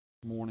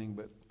morning,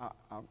 but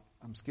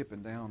I'm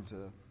skipping down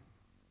to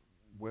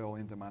well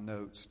into my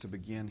notes to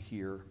begin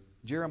here.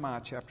 Jeremiah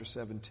chapter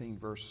 17,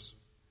 verse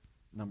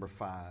number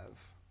 5.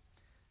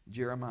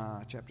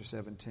 Jeremiah chapter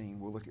 17,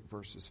 we'll look at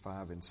verses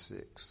 5 and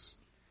 6.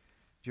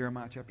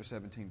 Jeremiah chapter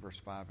 17, verse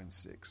 5 and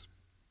 6.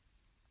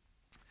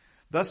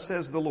 Thus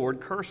says the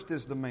Lord, cursed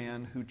is the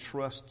man who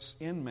trusts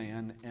in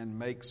man and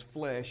makes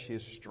flesh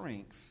his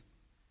strength,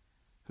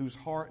 whose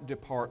heart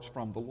departs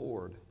from the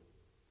Lord.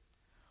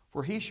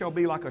 For he shall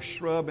be like a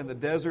shrub in the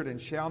desert and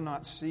shall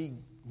not see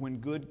when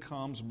good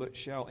comes, but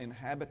shall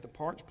inhabit the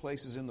parched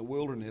places in the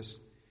wilderness,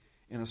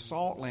 in a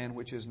salt land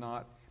which is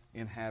not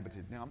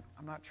inhabited. Now,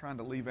 I'm not trying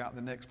to leave out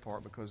the next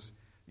part because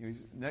the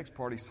next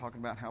part he's talking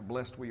about how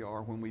blessed we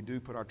are when we do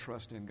put our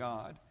trust in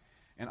God.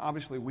 And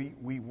obviously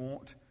we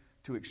want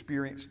to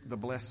experience the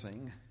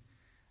blessing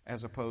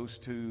as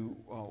opposed to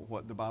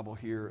what the Bible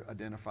here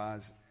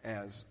identifies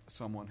as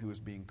someone who is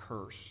being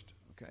cursed.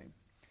 Okay.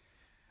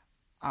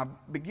 I'm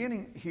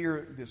beginning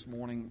here this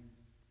morning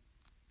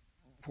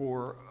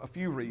for a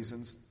few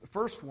reasons. The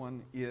first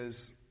one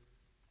is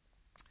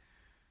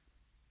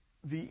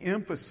the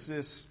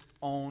emphasis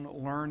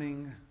on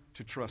learning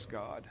to trust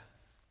God.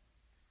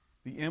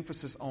 The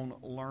emphasis on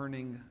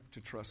learning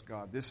to trust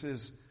God. This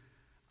is,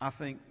 I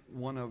think,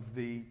 one of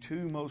the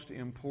two most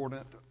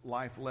important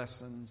life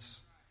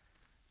lessons.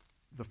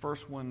 The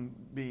first one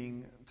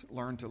being to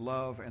learn to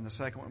love, and the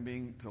second one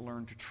being to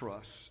learn to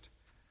trust.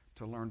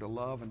 To learn to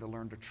love and to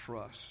learn to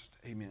trust.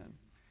 Amen.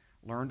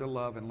 Learn to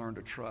love and learn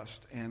to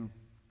trust. And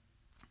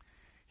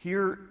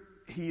here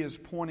he is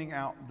pointing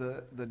out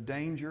the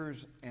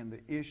dangers and the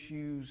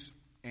issues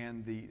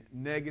and the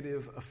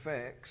negative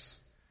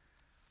effects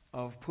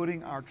of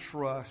putting our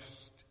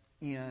trust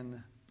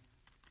in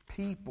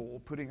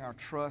people, putting our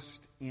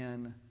trust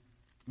in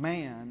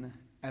man,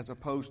 as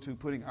opposed to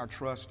putting our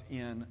trust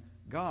in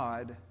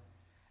God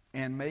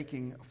and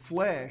making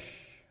flesh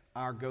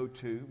our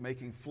go-to,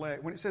 making flesh.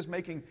 When it says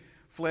making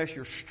flesh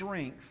your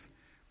strength,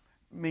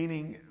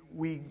 meaning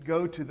we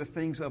go to the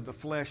things of the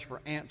flesh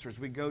for answers.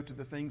 We go to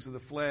the things of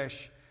the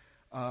flesh,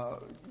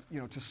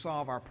 to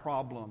solve our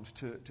problems,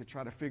 to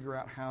try to figure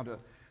out how to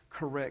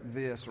correct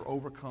this or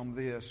overcome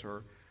this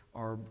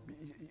or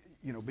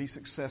be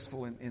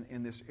successful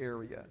in this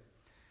area.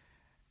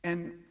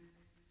 And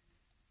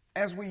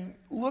as we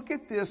look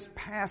at this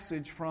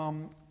passage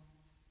from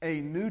a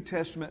New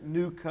Testament,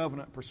 New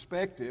Covenant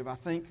perspective, I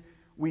think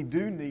we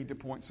do need to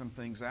point some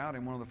things out.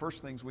 And one of the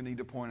first things we need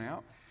to point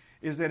out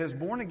is that as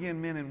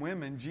born-again men and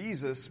women,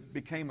 Jesus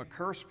became a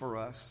curse for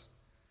us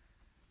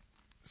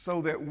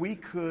so that we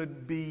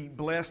could be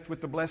blessed with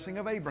the blessing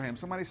of Abraham.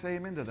 Somebody say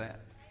amen to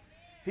that.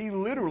 He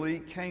literally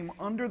came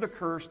under the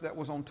curse that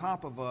was on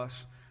top of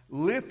us,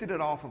 lifted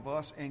it off of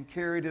us, and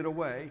carried it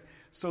away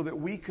so that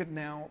we could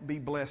now be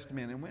blessed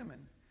men and women.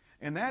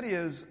 And that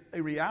is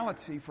a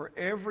reality for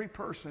every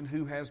person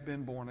who has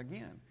been born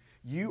again.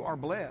 You are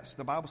blessed.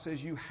 The Bible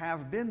says you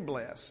have been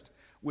blessed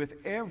with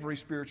every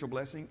spiritual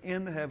blessing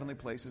in the heavenly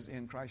places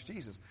in Christ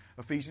Jesus.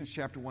 Ephesians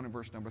chapter 1 and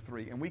verse number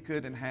 3. And we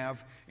could and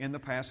have in the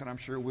past, and I'm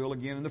sure will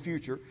again in the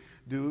future,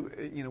 do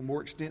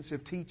more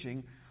extensive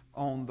teaching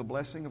on the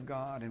blessing of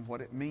God and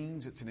what it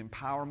means. It's an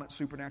empowerment,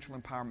 supernatural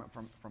empowerment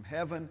from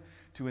heaven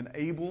to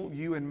enable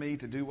you and me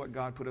to do what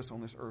God put us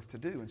on this earth to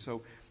do. And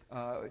so,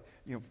 a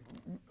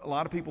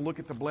lot of people look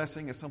at the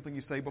blessing as something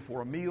you say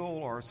before a meal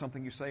or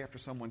something you say after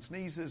someone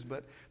sneezes,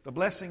 but the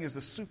blessing is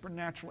the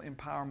supernatural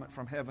empowerment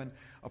from heaven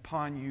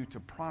upon you to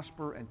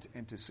prosper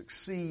and to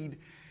succeed.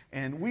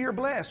 And we are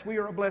blessed. We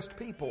are a blessed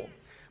people.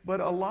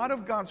 But a lot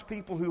of God's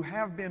people who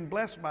have been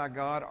blessed by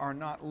God are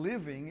not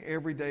living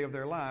every day of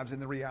their lives in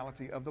the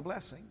reality of the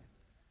blessing.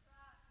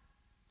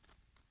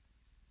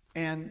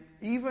 And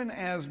even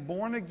as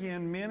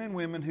born-again men and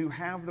women who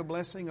have the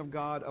blessing of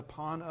God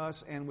upon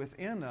us and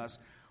within us,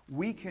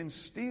 we can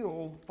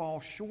still fall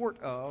short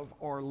of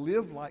or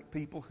live like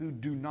people who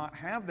do not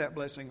have that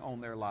blessing on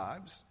their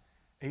lives.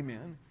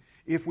 Amen.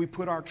 If we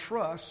put our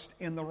trust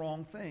in the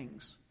wrong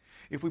things.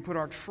 If we put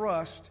our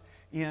trust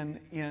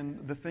in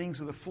the things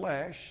of the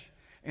flesh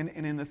and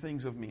in the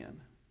things of men.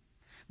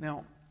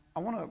 Now, I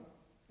want to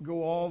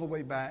go all the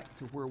way back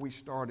to where we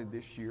started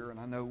this year, and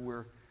I know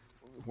we're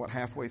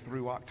halfway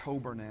through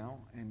October now,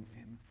 and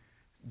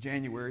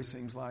January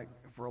seems like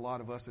for a lot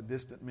of us a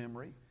distant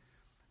memory.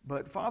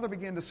 But Father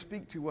began to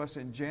speak to us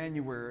in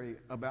January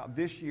about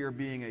this year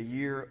being a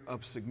year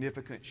of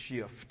significant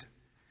shift.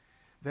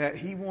 That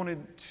He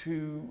wanted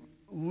to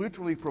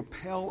literally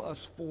propel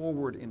us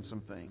forward in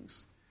some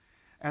things.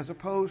 As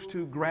opposed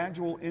to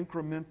gradual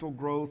incremental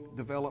growth,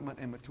 development,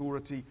 and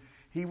maturity,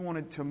 He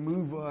wanted to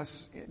move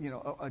us,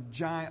 a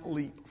giant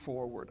leap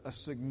forward, a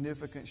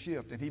significant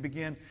shift. And He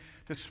began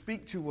to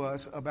speak to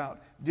us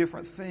about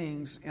different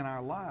things in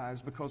our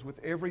lives, because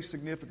with every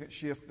significant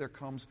shift there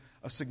comes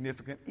a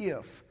significant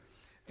if.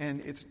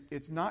 And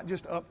it's not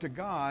just up to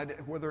God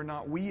whether or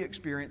not we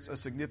experience a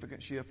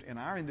significant shift in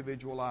our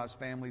individual lives,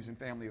 families, and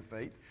family of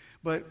faith,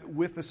 but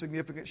with the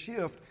significant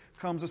shift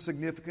comes a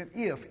significant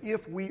if.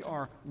 If we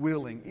are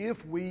willing,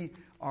 if we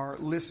are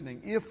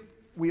listening, if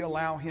we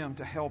allow Him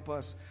to help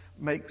us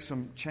make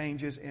some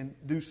changes and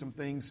do some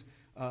things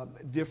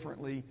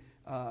differently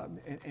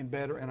and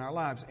better in our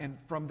lives. And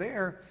from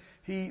there,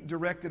 He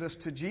directed us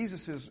to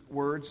Jesus'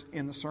 words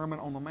in the Sermon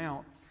on the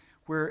Mount,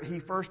 where He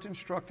first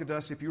instructed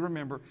us, if you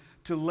remember,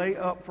 to lay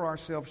up for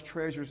ourselves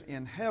treasures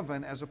in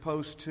heaven as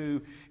opposed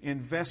to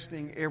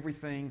investing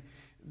everything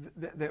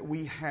that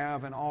we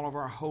have and all of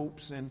our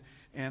hopes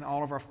and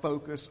all of our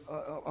focus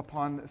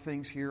upon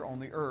things here on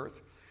the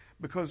earth.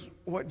 Because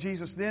what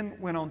Jesus then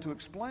went on to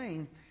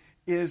explain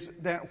is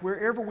that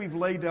wherever we've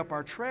laid up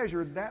our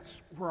treasure,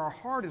 that's where our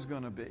heart is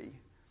going to be.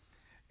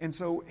 And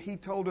so He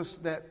told us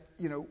that,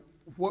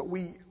 what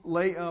we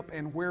lay up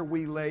and where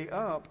we lay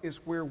up is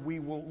where we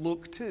will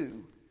look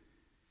to.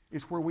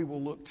 It's where we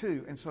will look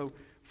to. And so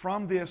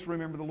from this,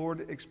 remember, the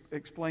Lord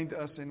explained to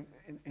us, and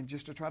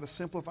just to try to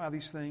simplify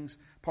these things,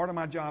 part of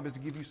my job is to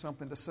give you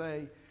something to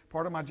say.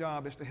 Part of my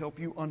job is to help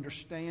you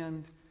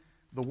understand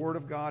the Word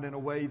of God in a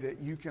way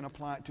that you can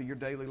apply it to your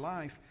daily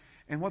life.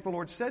 And what the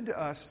Lord said to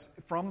us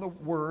from the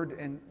Word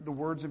and the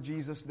words of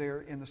Jesus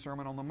there in the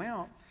Sermon on the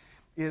Mount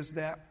is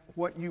that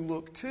what you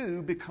look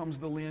to becomes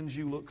the lens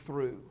you look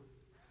through.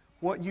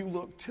 What you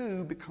look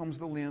to becomes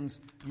the lens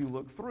you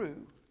look through.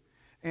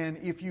 And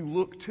if you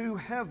look to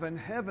heaven,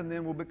 heaven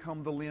then will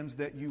become the lens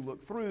that you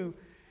look through.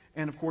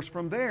 And of course,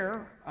 from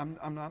there,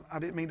 I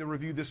didn't mean to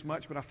review this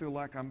much, but I feel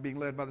like I'm being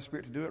led by the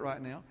Spirit to do it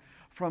right now.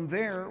 From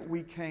there,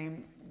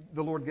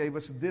 the Lord gave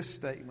us this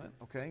statement,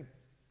 okay?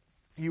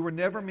 You were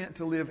never meant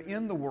to live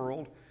in the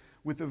world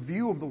with a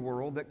view of the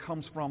world that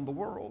comes from the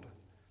world.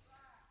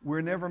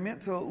 We're never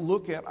meant to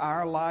look at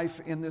our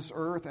life in this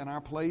earth and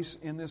our place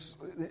in this,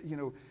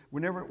 we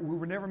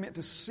were never meant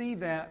to see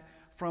that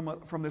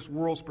from this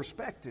world's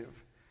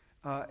perspective.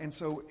 And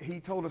so He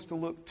told us to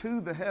look to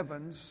the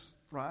heavens,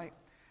 right?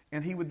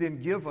 And He would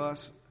then give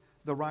us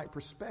the right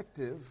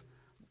perspective,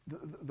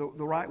 the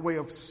right way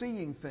of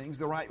seeing things,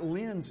 the right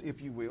lens, if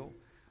you will,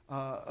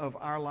 of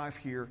our life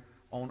here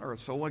on earth.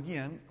 So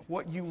again,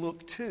 what you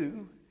look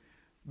to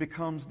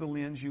becomes the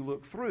lens you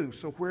look through.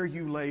 So where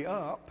you lay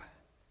up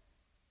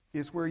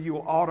is where you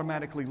will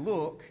automatically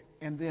look,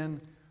 and then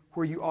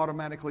where you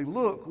automatically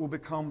look will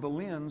become the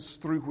lens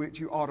through which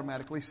you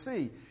automatically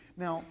see.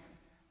 Now,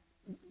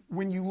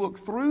 when you look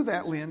through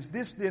that lens,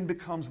 this then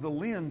becomes the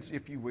lens,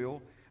 if you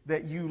will,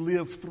 that you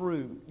live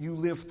through. You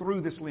live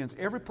through this lens.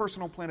 Every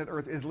person on planet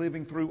Earth is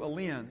living through a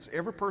lens.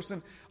 Every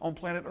person on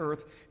planet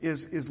Earth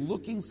is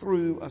looking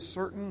through a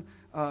certain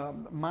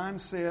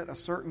mindset, a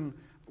certain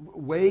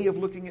way of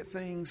looking at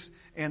things,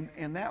 and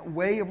that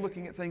way of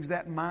looking at things,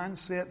 that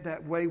mindset,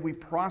 that way we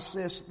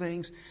process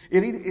things,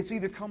 it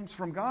either comes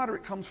from God or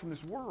it comes from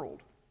this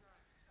world.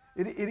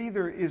 It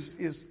either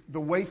is the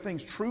way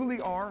things truly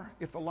are.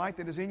 If the light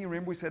that is in you,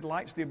 remember we said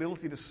light's the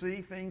ability to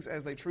see things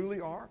as they truly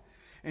are.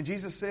 And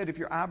Jesus said, if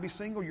your eye be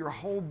single, your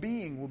whole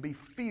being will be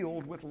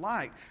filled with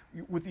light,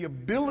 with the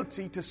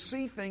ability to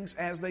see things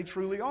as they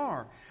truly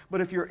are.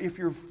 But if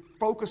your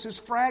focus is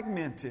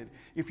fragmented,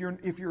 if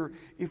your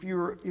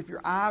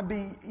eye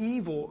be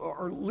evil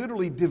or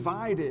literally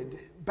divided,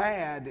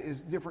 bad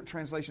is different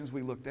translations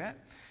we looked at.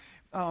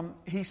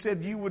 He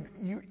said you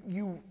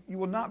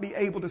will not be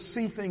able to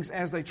see things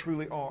as they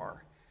truly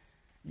are.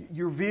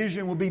 Your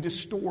vision will be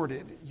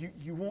distorted.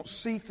 You won't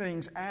see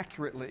things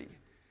accurately.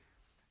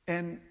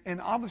 And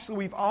obviously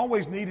we've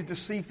always needed to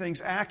see things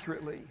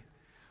accurately,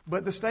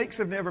 but the stakes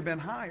have never been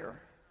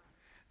higher.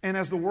 And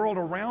as the world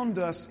around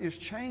us is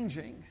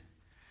changing,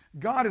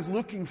 God is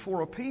looking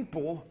for a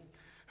people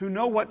who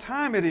know what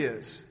time it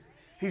is.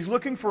 He's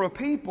looking for a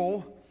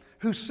people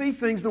who see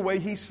things the way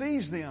He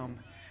sees them.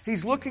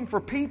 He's looking for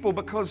people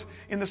because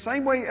in the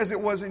same way as it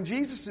was in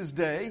Jesus'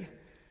 day,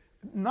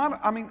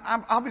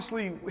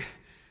 obviously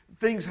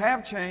things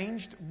have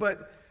changed,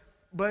 but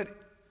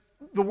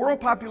the world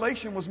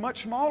population was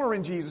much smaller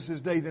in Jesus'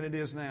 day than it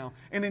is now.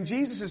 And in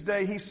Jesus'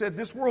 day, He said,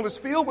 this world is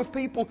filled with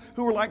people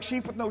who are like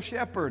sheep with no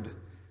shepherd.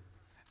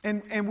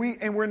 And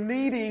we're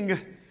needing,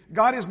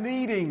 God is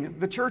needing,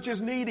 the church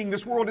is needing,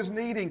 this world is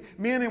needing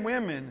men and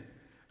women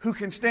who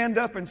can stand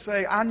up and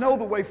say, I know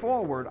the way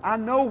forward. I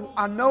know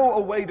a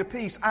way to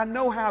peace. I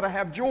know how to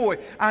have joy.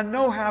 I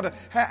know how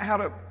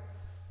to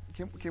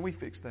can we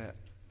fix that?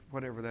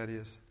 Whatever that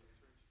is.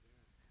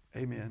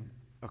 Amen.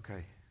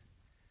 Okay.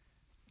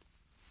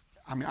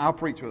 I'll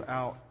preach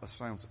without a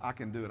sound. I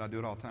can do it. I do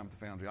it all the time at the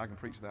Foundry. I can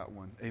preach without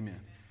one. Amen.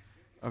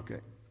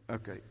 Okay.